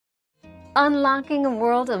unlocking a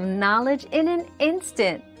world of knowledge in an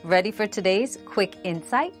instant. Ready for today's quick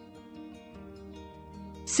insight?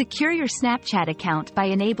 Secure your Snapchat account by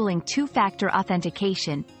enabling two-factor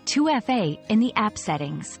authentication, 2FA, in the app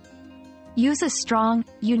settings. Use a strong,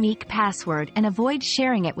 unique password and avoid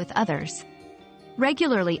sharing it with others.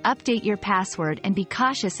 Regularly update your password and be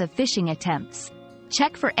cautious of phishing attempts.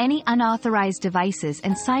 Check for any unauthorized devices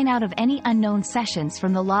and sign out of any unknown sessions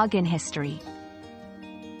from the login history.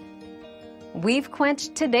 We've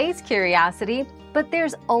quenched today's curiosity, but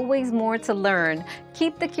there's always more to learn.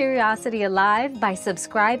 Keep the curiosity alive by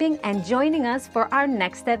subscribing and joining us for our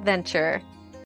next adventure.